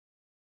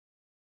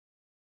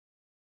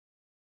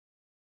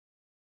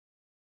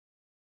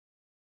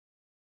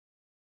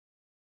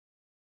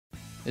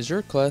Is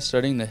your class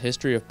studying the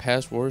history of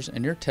past wars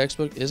and your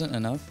textbook isn't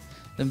enough?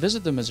 Then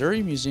visit the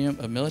Missouri Museum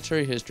of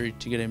Military History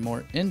to get a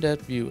more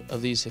in-depth view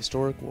of these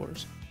historic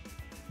wars.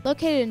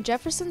 Located in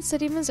Jefferson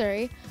City,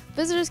 Missouri,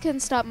 visitors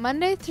can stop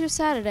Monday through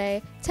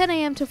Saturday, 10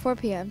 a.m. to 4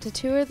 p.m. to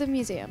tour the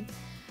museum.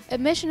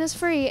 Admission is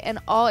free and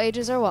all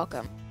ages are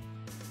welcome.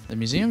 The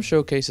museum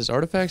showcases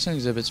artifacts and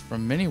exhibits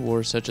from many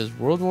wars such as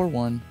World War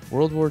I,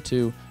 World War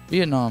II,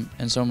 Vietnam,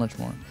 and so much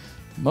more.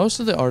 Most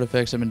of the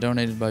artifacts have been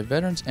donated by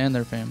veterans and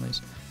their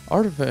families.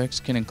 Artifacts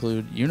can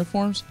include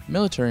uniforms,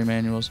 military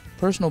manuals,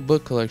 personal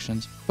book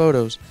collections,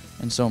 photos,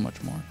 and so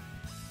much more.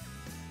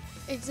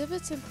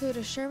 Exhibits include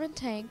a Sherman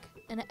tank,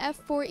 an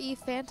F-4E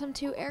Phantom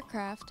II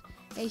aircraft,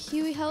 a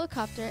Huey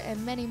helicopter,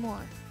 and many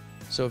more.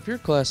 So if your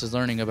class is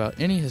learning about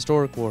any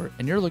historic war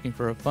and you're looking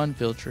for a fun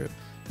field trip,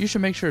 you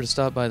should make sure to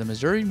stop by the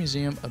Missouri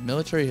Museum of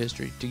Military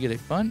History to get a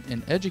fun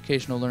and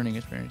educational learning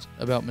experience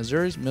about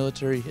Missouri's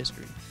military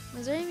history.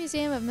 Missouri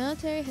Museum of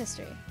Military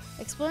History,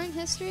 exploring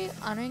history,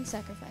 honoring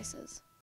sacrifices.